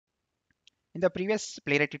In the previous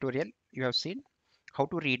Playwright tutorial, you have seen how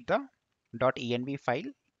to read the .env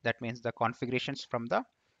file. That means the configurations from the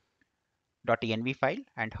 .env file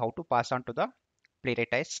and how to pass on to the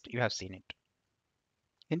Playwright test. You have seen it.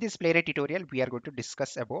 In this Playwright tutorial, we are going to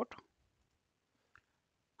discuss about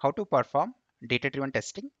how to perform data-driven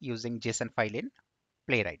testing using JSON file in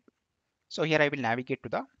Playwright. So here I will navigate to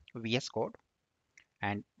the VS Code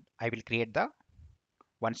and I will create the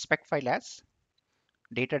one spec file as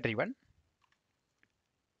data-driven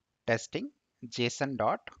testing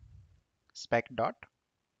json.spec.js.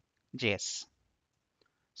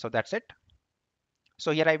 So that's it.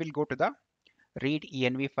 So here I will go to the read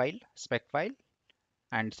env file, spec file,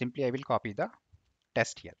 and simply I will copy the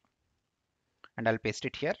test here and I'll paste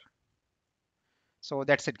it here. So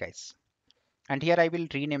that's it, guys. And here I will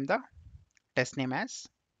rename the test name as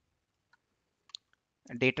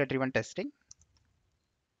data driven testing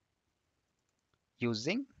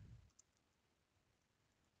using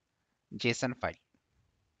JSON file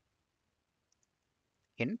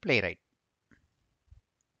in Playwright.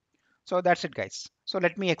 So that's it, guys. So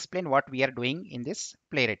let me explain what we are doing in this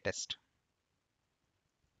Playwright test.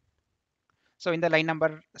 So in the line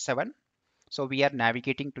number 7, so we are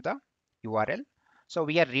navigating to the URL. So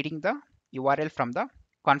we are reading the URL from the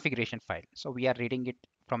configuration file. So we are reading it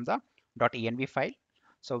from the .env file.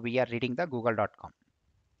 So we are reading the google.com.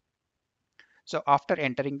 So after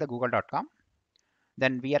entering the google.com,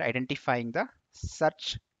 then we are identifying the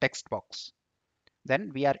search text box.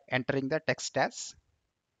 Then we are entering the text as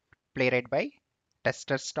Playwright by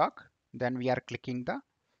tester stock. Then we are pressing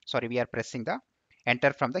the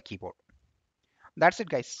enter from the keyboard. That's it,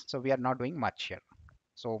 guys. So we are not doing much here.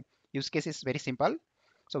 So use case is very simple.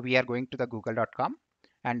 So we are going to the google.com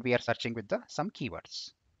and we are searching with some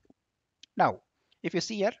keywords. Now, if you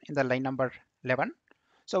see here in the line number 11,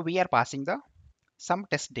 so we are passing some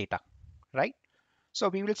test data, right? So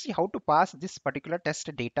we will see how to pass this particular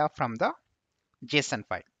test data from the JSON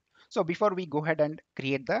file. So before we go ahead and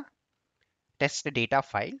create the test data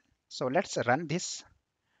file, so let's run this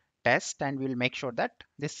test and we will make sure that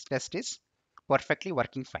this test is perfectly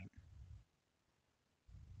working fine.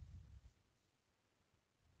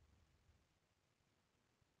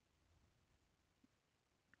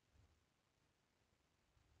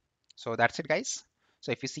 So that's it, guys.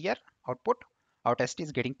 So if you see here output, our test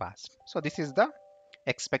is getting passed. So this is the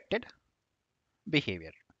expected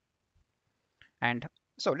behavior. And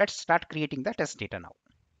so let's start creating the test data now.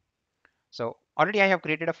 So already I have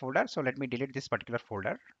created a folder. So let me delete this particular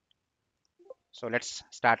folder. So let's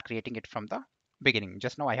start creating it from the beginning.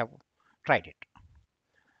 Just now I have tried it.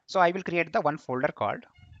 So I will create the one folder called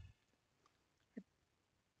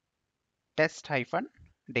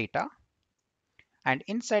test-data. And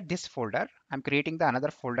inside this folder, I'm creating the another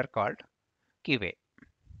folder called QA.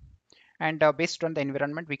 And based on the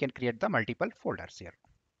environment, we can create the multiple folders here.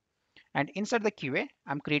 And inside the QA,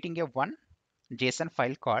 I'm creating a one JSON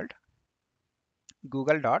file called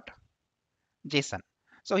google.json.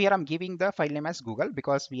 So here I'm giving the file name as Google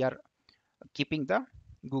because we are keeping the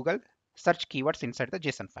Google search keywords inside the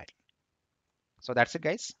JSON file. So that's it,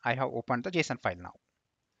 guys. I have opened the JSON file now.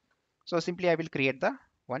 So simply I will create the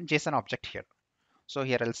one JSON object here. So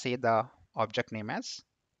here I'll say the object name as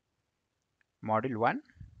module1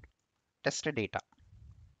 test data.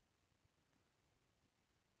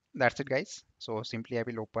 That's it, guys. So simply I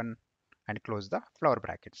will open and close the flower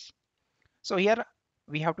brackets. So here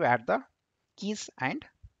we have to add the keys and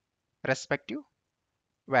respective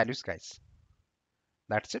values, guys.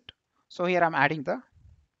 That's it. So here I'm adding the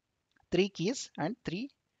 3 keys and 3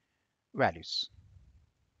 values.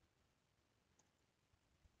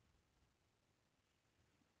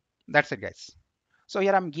 That's it, guys. So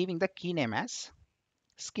here I'm giving the key name as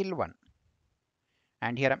skill1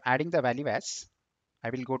 and here I'm adding the value as I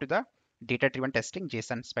will go to the data driven testing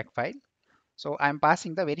JSON spec file. So I'm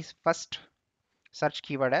passing the very first search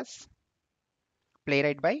keyword as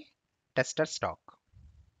Playwright by tester stock.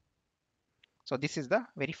 So this is the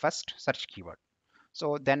very first search keyword.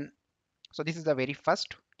 So this is the very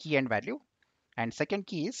first key and value, and second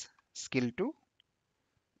key is skill2.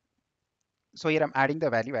 So here I'm adding the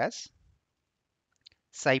value as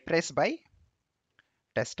cypress by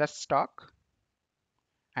tester stock,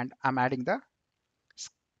 and I'm adding the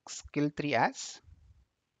skill3 as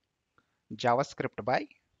javascript by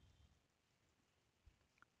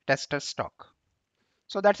tester stock.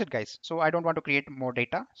 So that's it, guys. So I don't want to create more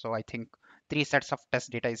data. So I think 3 sets of test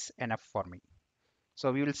data is enough for me.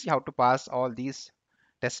 So we will see how to pass all these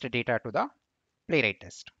test data to the Playwright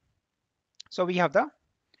test. So we have the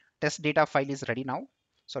test data file is ready now.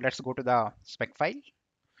 So let's go to the spec file.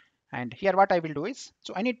 And here what I will do is,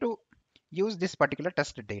 so I need to use this particular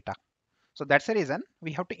test data. So that's the reason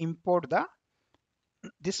we have to import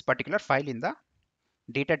this particular file in the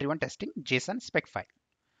data driven testing JSON spec file.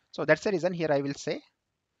 So that's the reason here I will say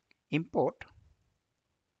import,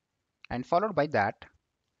 and followed by that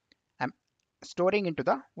I'm storing into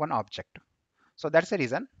the one object. So that's the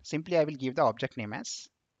reason simply I will give the object name as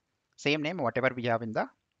same name whatever we have in the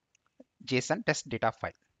JSON test data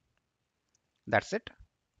file. That's it.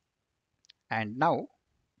 And now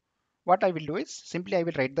what I will do is simply I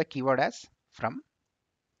will write the keyword as from,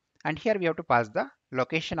 and here we have to pass the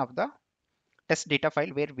location of the test data file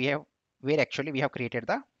where actually we have created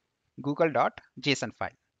the google.json file.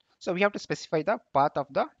 So we have to specify the path of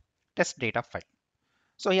the test data file.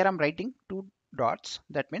 So here I'm writing two dots.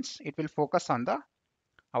 That means it will focus on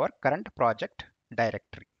our current project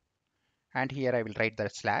directory. And here I will write the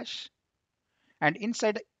slash, and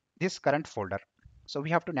inside this current folder, so we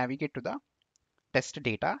have to navigate to the test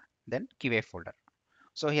data, then QA folder.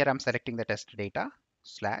 So here I'm selecting the test data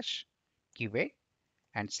slash QA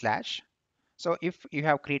and slash. So if you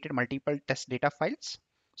have created multiple test data files,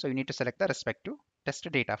 so you need to select the respective test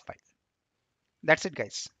data file. That's it,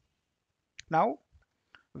 guys. Now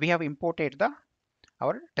we have imported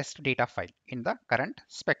our test data file in the current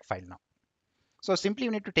spec file now. So simply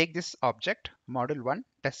you need to take this object module1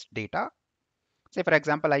 test data. Say for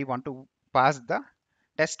example, I want to pass the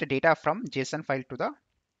test data from JSON file to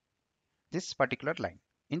this particular line.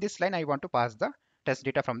 In this line, I want to pass the test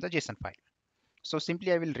data from the JSON file. So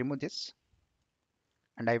simply I will remove this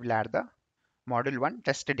and I will add the module1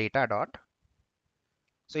 test data dot.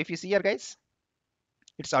 So if you see here, guys,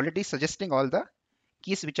 it's already suggesting all the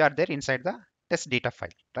keys which are there inside the test data file,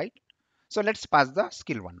 right? So let's pass the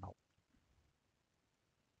skill1 now.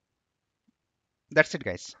 That's it,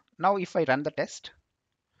 guys. Now if I run the test,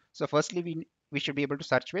 so firstly we should be able to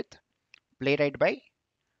search with Playwright by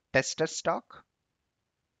tester stock.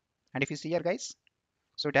 And if you see here, guys,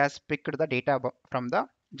 so it has picked the data from the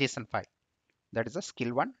JSON file. That is the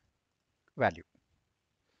skill1 value.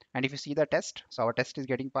 And if you see the test, so our test is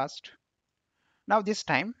getting passed. Now this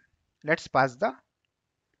time, let's pass the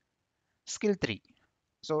skill3.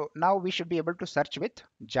 So now we should be able to search with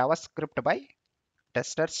JavaScript by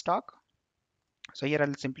tester stock. So here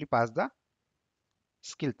I'll simply pass the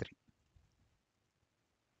skill3.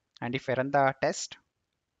 And if I run the test,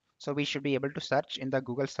 so we should be able to search in the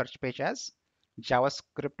Google search page as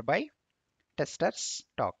JavaScript by tester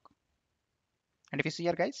stock. And if you see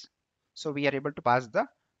here, guys, so we are able to pass the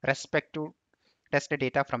respective test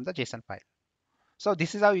data from the JSON file. So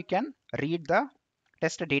this is how you can read the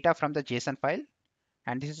test data from the JSON file,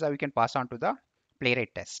 and this is how you can pass on to the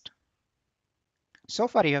Playwright test. So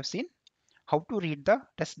far you have seen how to read the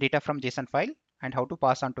test data from JSON file and how to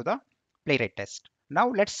pass on to the Playwright test. Now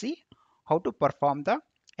let's see how to perform the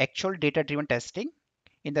actual data-driven testing,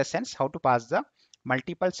 in the sense how to pass the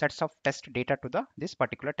multiple sets of test data to this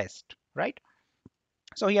particular test, right?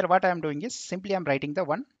 So here what I am doing is simply I'm writing the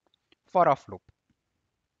one for of loop.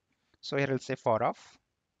 So here I'll say for of.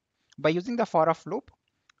 By using the for of loop,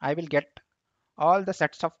 I will get all the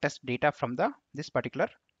sets of test data from this particular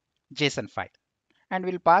JSON file, and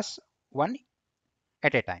will pass one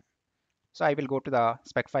at a time. So I will go to the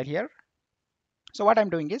spec file here. So what I'm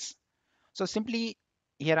doing is, so simply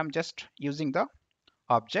here I'm just using the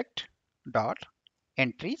object dot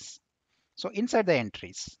entries. So inside the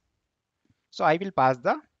entries, so I will pass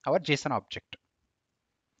our JSON object.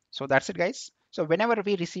 So that's it, guys. So whenever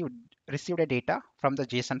we received a data from the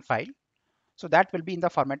JSON file, so that will be in the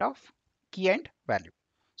format of key and value.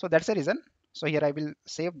 So that's the reason. So here I will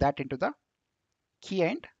save that into the key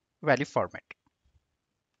and value format.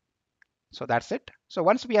 So that's it. So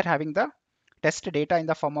once we are having the test data in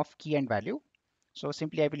the form of key and value, so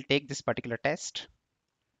simply I will take this particular test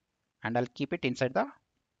and I'll keep it inside the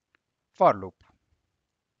for loop.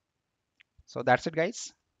 So that's it,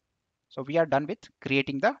 guys. So we are done with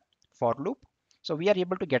creating the for loop. So we are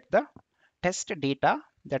able to get the test data,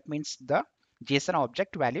 that means the JSON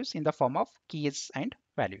object values in the form of keys and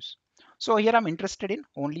values. So here I'm interested in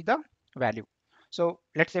only the value. So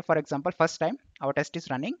let's say for example, first time our test is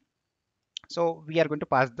running. So we are going to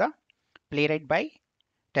pass the Playwright by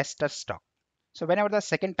tester stock. So whenever the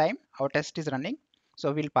second time our test is running,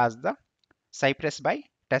 so we'll pass the cypress by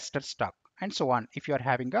tester stock, and so on if you are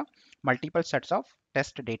having a multiple sets of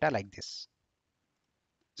test data like this.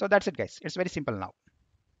 So that's it, guys. It's very simple now.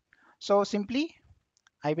 So simply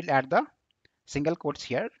I will add the single quotes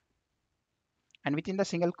here, and within the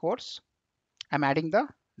single quotes I'm adding the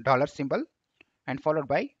dollar symbol and followed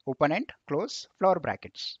by open and close flower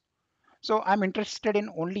brackets. So I'm interested in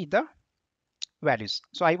only the values.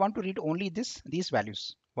 So I want to read only these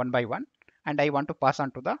values one by one. and I want to pass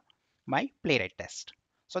on to the my Playwright test.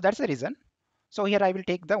 So that's the reason. So here I will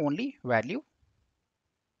take the only value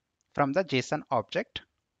from the JSON object,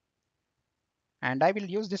 and I will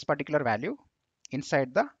use this particular value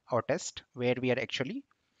inside the our test where we are actually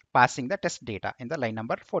passing the test data in the line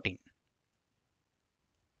number 14.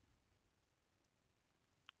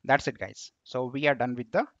 That's it, guys. So we are done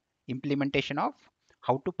with the implementation of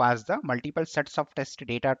how to pass the multiple sets of test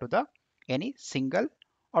data to the any single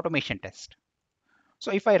automation test.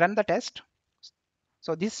 So if I run the test,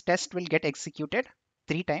 so this test will get executed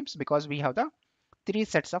 3 times because we have the 3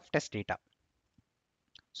 sets of test data.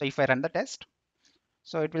 So if I run the test,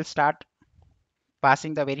 so it will start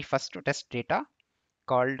passing the very first test data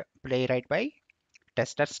called Playwright by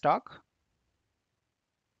tester stock.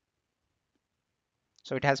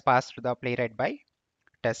 So it has passed the Playwright by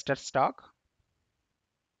tester stock,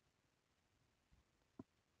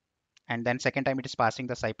 and then second time it is passing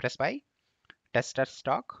the cypress by tester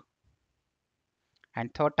stock,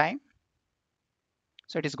 and third time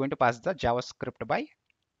so it is going to pass the javascript by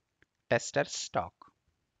tester stock.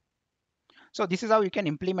 So this is how you can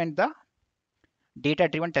implement the data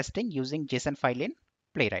driven testing using JSON file in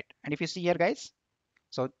Playwright. And if you see here, guys,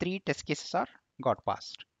 so 3 test cases are got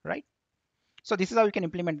passed, right? So this is how you can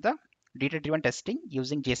implement the data driven testing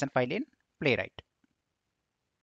using JSON file in Playwright.